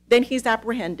 Then he's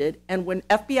apprehended, and when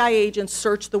FBI agents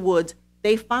search the woods,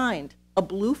 they find a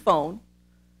blue phone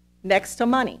next to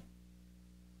money.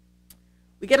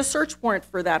 We get a search warrant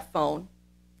for that phone.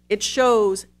 It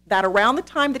shows that around the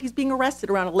time that he's being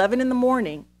arrested, around 11 in the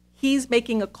morning, he's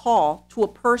making a call to a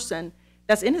person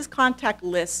that's in his contact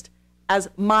list as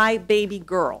my baby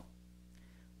girl.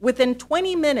 Within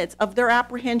 20 minutes of their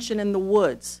apprehension in the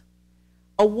woods,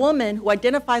 a woman who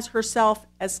identifies herself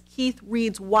as Keith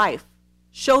Reed's wife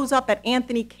shows up at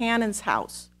Anthony Cannon's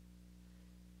house,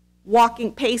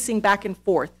 pacing back and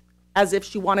forth as if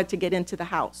she wanted to get into the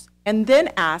house, and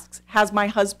then asks, has my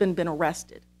husband been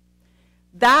arrested?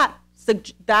 That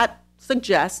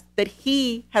suggests that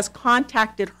he has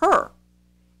contacted her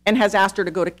and has asked her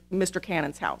to go to Mr.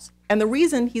 Cannon's house. And the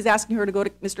reason he's asking her to go to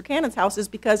Mr. Cannon's house is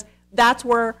because that's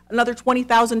where another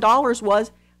 $20,000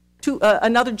 was to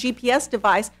another GPS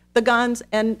device, the guns,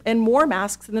 and more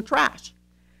masks in the trash.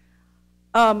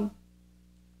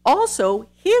 Also,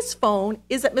 his phone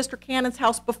is at Mr. Cannon's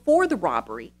house before the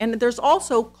robbery, and there's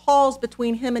also calls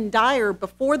between him and Dyer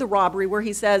before the robbery where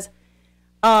he says,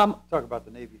 Talk about the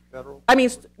Navy Federal?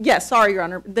 Yes, sorry, Your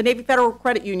Honor, the Navy Federal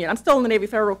Credit Union. I'm still in the Navy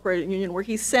Federal Credit Union where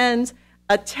he sends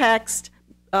a text,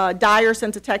 Dyer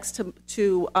sends a text to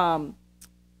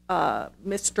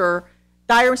Mr.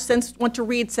 Dyer sends one to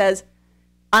Reed, says,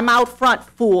 I'm out front,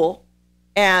 fool,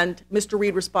 and Mr.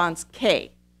 Reed responds,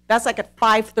 K. That's like at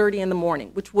 5:30 in the morning,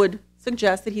 which would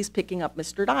suggest that he's picking up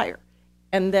Mr. Dyer.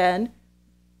 And then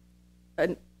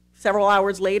several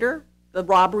hours later, the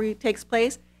robbery takes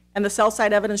place, and the cell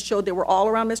site evidence showed they were all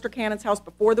around Mr. Cannon's house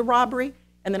before the robbery,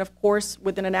 and then, of course,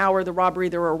 within an hour of the robbery,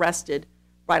 they were arrested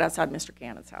right outside Mr.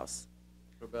 Cannon's house.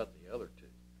 What about the other 2?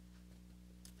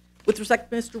 With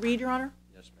respect to Mr. Reed, Your Honor?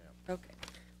 Yes, ma'am. Okay.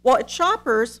 Well, at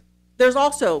Shoppers, there's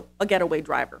also a getaway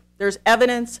driver. There's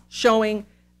evidence showing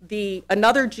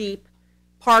another Jeep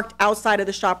parked outside of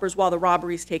the Shoppers while the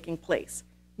robbery is taking place.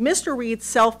 Mr. Reed's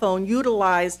cell phone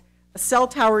utilized a cell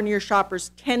tower near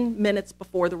Shoppers 10 minutes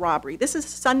before the robbery. This is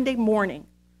Sunday morning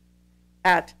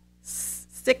at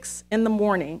 6 in the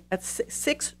morning, at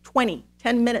 6:20,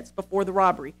 10 minutes before the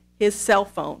robbery, his cell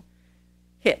phone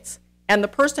hits. And the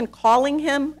person calling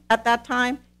him at that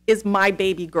time is my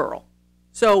baby girl.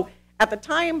 So at the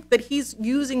time that he's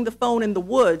using the phone in the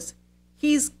woods,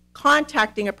 he's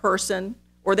contacting a person,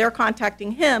 or they're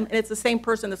contacting him, and it's the same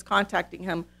person that's contacting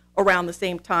him around the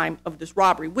same time of this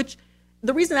robbery, which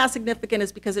the reason that's significant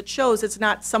is because it shows it's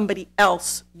not somebody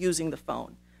else using the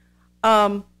phone.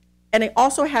 And it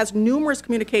also has numerous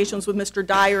communications with Mr.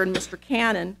 Dyer and Mr.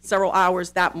 Cannon several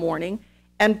hours that morning,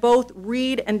 and both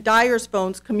Reed and Dyer's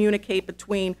phones communicate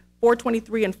between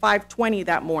 4:23 and 5:20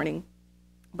 that morning,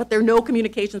 but there are no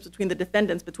communications between the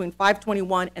defendants between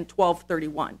 5:21 and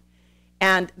 12:31.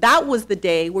 And that was the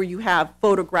day where you have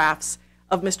photographs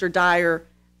of Mr. Dyer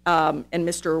and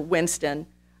Mr. Winston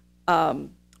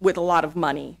with a lot of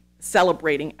money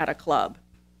celebrating at a club.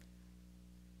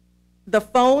 The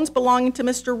phones belonging to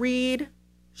Mr. Reed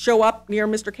show up near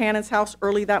Mr. Cannon's house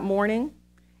early that morning.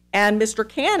 And Mr.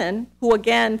 Cannon, who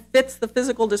again fits the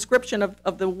physical description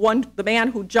of the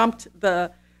man who jumped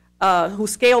who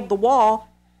scaled the wall,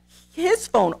 his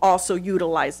phone also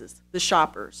utilizes the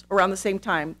Shoppers around the same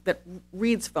time that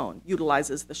Reed's phone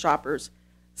utilizes the Shoppers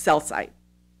cell site.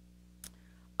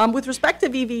 With respect to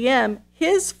VVM,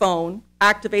 his phone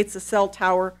activates the cell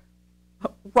tower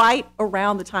right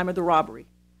around the time of the robbery.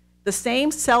 The same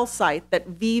cell site that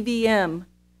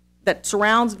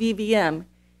surrounds VVM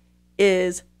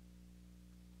is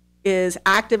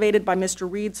activated by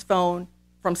Mr. Reed's phone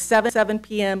from 7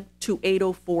 p.m. to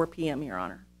 8:04 p.m., Your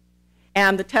Honor.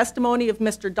 And the testimony of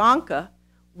Mr. Donka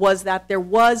was that there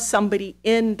was somebody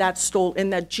in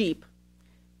that Jeep,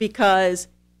 because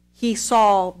he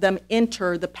saw them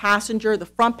enter the passenger, the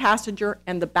front passenger,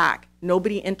 and the back.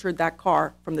 Nobody entered that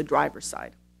car from the driver's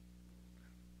side.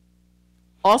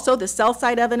 Also, the cell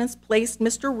site evidence placed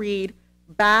Mr. Reed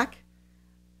back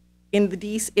in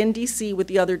D.C. with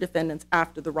the other defendants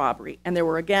after the robbery. And there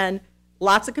were, again,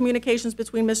 lots of communications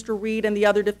between Mr. Reed and the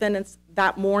other defendants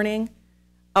that morning,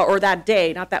 or that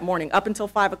day, not that morning, up until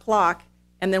 5 o'clock.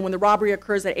 And then when the robbery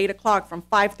occurs at 8 o'clock, from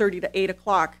 5:30 to 8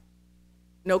 o'clock,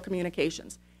 no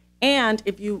communications. And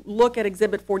if you look at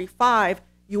Exhibit 45,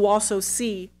 you also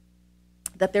see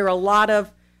that there are a lot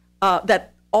of,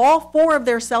 that all 4 of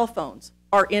their cell phones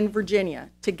are in Virginia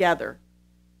together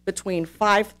between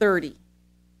 5:30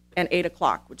 and 8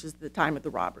 o'clock, which is the time of the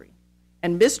robbery.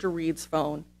 And Mr. Reed's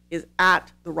phone is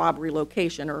at the robbery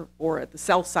location, or at the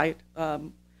cell site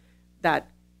that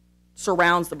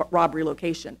surrounds the robbery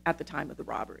location at the time of the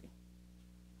robbery.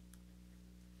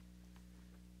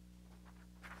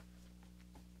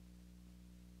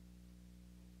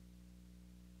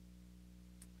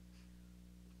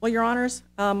 Well, Your Honors,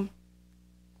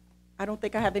 I don't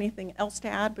think I have anything else to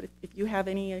add, but if you have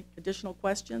any additional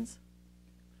questions.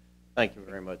 Thank you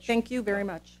very much. Thank you very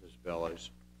much. Ms. Bellows.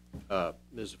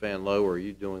 Ms. Van Lowe, are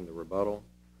you doing the rebuttal?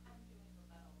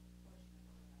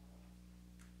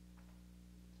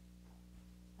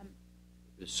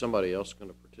 Is somebody else going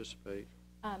to participate?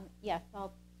 Yes,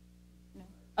 I'll. No.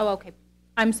 Oh, okay.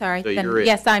 I'm sorry. So Then, you're it.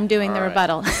 yes, I'm doing All the right.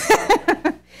 rebuttal.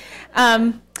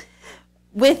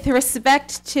 With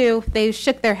respect to, they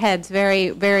shook their heads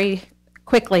very, very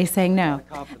quickly, saying no.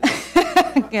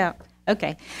 Yeah.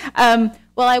 Okay.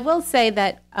 Well, I will say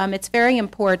that it's very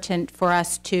important for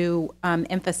us to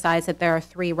emphasize that there are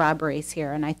 3 robberies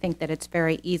here, and I think that it's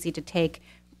very easy to take,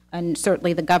 and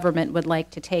certainly the government would like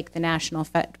to take the National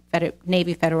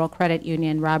Navy Federal Credit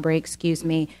Union robbery,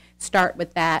 start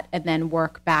with that and then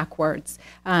work backwards.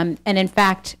 And in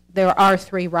fact, there are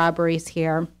 3 robberies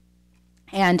here,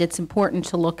 and it's important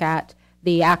to look at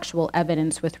the actual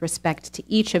evidence with respect to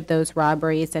each of those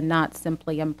robberies and not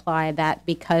simply imply that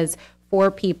because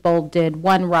 4 people did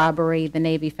one robbery, the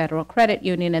Navy Federal Credit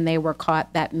Union, and they were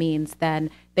caught, that means then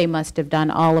they must have done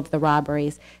all of the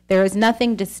robberies. There is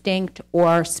nothing distinct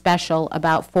or special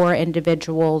about 4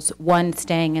 individuals, 1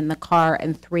 staying in the car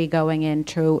and 3 going in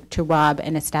to rob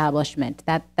an establishment.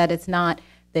 That is not,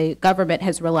 the government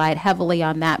has relied heavily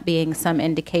on that being some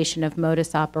indication of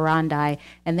modus operandi,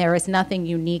 and there is nothing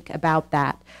unique about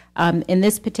that. In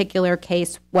this particular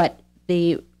case, what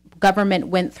the government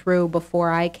went through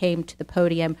before I came to the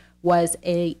podium was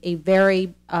a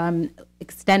very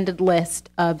extended list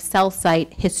of cell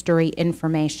site history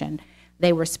information.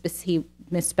 They were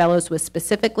Ms. Bellows was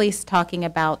specifically talking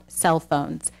about cell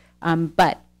phones,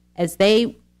 but as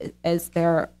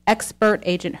their expert,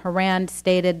 Agent Horan,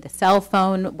 stated, the cell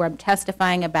phone, we're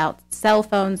testifying about cell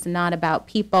phones, not about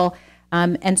people,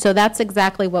 and so that's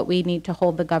exactly what we need to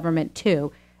hold the government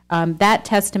to. That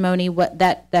testimony,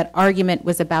 that argument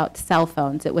was about cell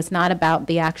phones. It was not about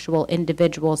the actual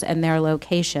individuals and their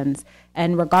locations.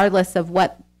 And regardless of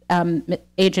what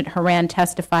Agent Haran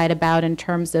testified about in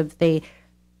terms of the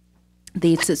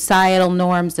societal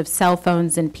norms of cell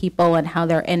phones and people and how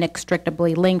they're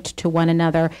inextricably linked to one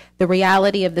another, the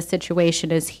reality of the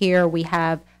situation is here we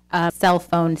have cell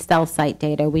phone cell site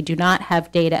data. We do not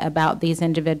have data about these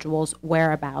individuals'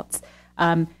 whereabouts.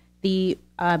 The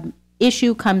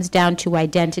issue comes down to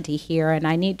identity here, and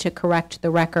I need to correct the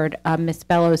record. Ms.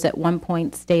 Bellows at one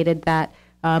point stated that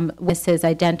witnesses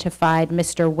identified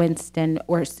Mr. Winston,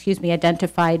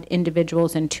 identified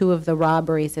individuals in two of the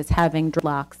robberies as having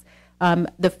dreadlocks.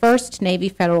 The First Navy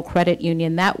Federal Credit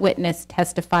Union, that witness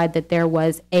testified that there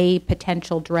was a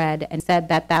potential dread and said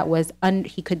that was,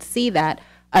 he could see that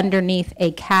underneath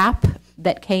a cap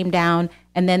that came down,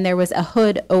 and then there was a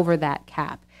hood over that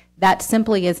cap. That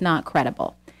simply is not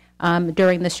credible.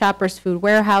 During the Shoppers Food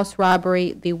Warehouse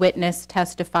robbery, the witness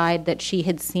testified that she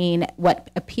had seen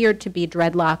what appeared to be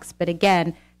dreadlocks, but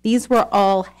again, these were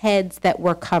all heads that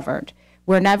were covered.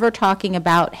 We're never talking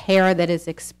about hair that is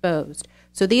exposed.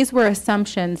 So these were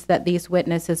assumptions that these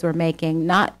witnesses were making,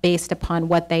 not based upon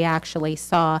what they actually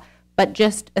saw, but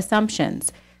just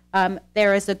assumptions.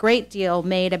 There is a great deal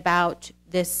made about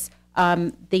this,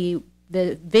 the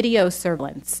video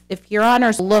surveillance. If your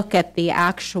honors look at the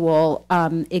actual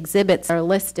exhibits that are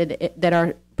listed, that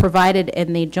are provided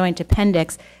in the joint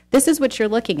appendix, this is what you're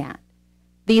looking at.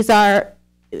 This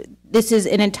is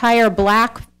an entire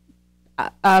black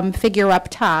figure up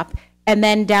top, and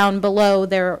then down below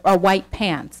there are white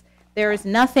pants. There is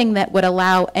nothing that would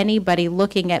allow anybody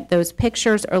looking at those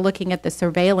pictures or looking at the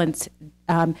surveillance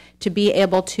to be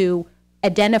able to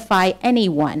identify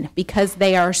anyone, because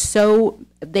they were so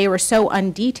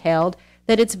undetailed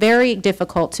that it's very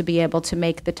difficult to be able to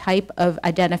make the type of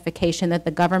identification that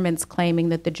the government's claiming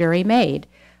that the jury made.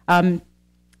 When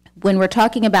we're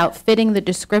talking about fitting the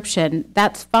description,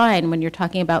 that's fine when you're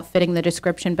talking about fitting the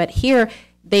description, but here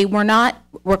they were not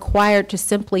required to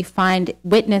simply find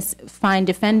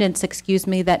defendants,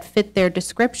 that fit their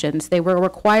descriptions. They were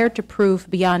required to prove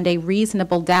beyond a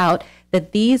reasonable doubt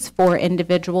that these four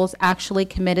individuals actually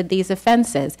committed these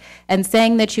offenses. And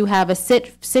saying that you have a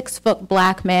 6-foot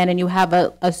black man and you have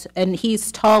and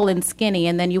he's tall and skinny,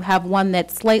 and then you have one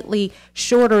that's slightly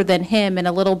shorter than him and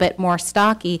a little bit more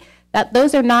stocky, that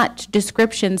those are not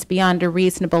descriptions beyond a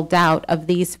reasonable doubt of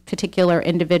these particular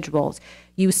individuals.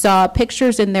 You saw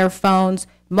pictures in their phones,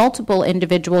 multiple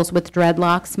individuals with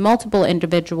dreadlocks, multiple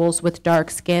individuals with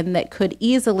dark skin that could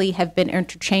easily have been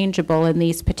interchangeable in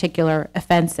these particular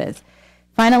offenses.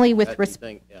 Finally, with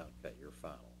respect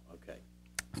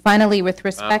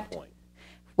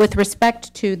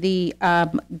to the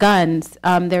guns,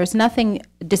 there's nothing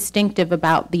distinctive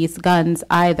about these guns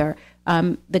either.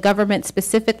 The government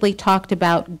specifically talked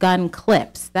about gun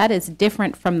clips. That is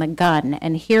different from the gun,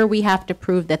 and here we have to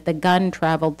prove that the gun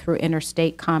traveled through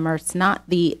interstate commerce, not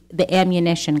the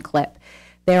ammunition clip.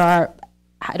 There are,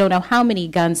 I don't know how many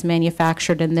guns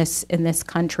manufactured in this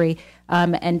country,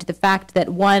 and the fact that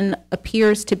one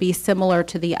appears to be similar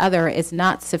to the other is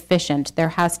not sufficient. There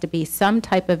has to be some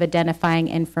type of identifying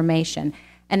information.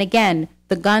 And again,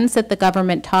 the guns that the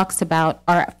government talks about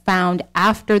are found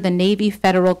after the Navy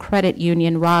Federal Credit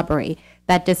Union robbery.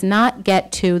 That does not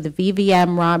get to the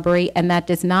VVM robbery, and that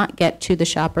does not get to the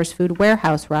Shoppers Food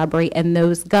Warehouse robbery and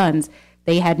those guns.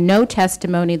 They had no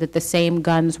testimony that the same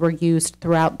guns were used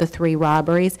throughout the three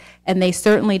robberies, and they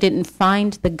certainly didn't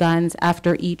find the guns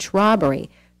after each robbery.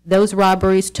 Those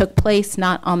robberies took place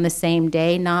not on the same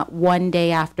day, not one day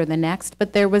after the next,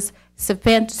 but there was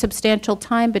substantial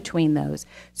time between those.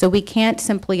 So we can't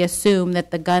simply assume that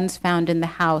the guns found in the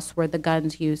house were the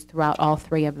guns used throughout all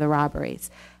three of the robberies.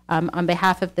 On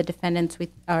behalf of the defendants,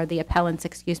 or the appellants,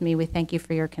 we thank you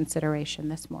for your consideration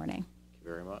this morning. Thank you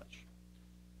very much.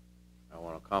 I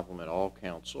want to compliment all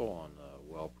counsel on a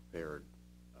well-prepared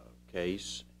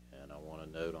case, and I want to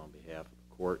note on behalf of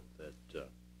the court that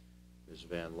Ms.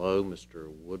 Van Lowe, Mr.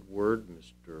 Woodward,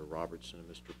 Mr. Robertson, and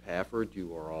Mr. Pafford,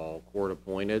 you are all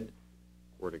court-appointed.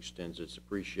 The court extends its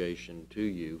appreciation to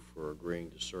you for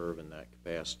agreeing to serve in that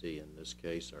capacity. In this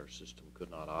case, our system could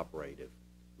not operate if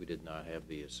we did not have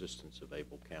the assistance of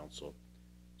able counsel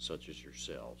such as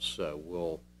yourselves. So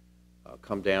we'll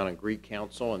come down and greet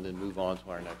counsel and then move on to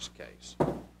our next case.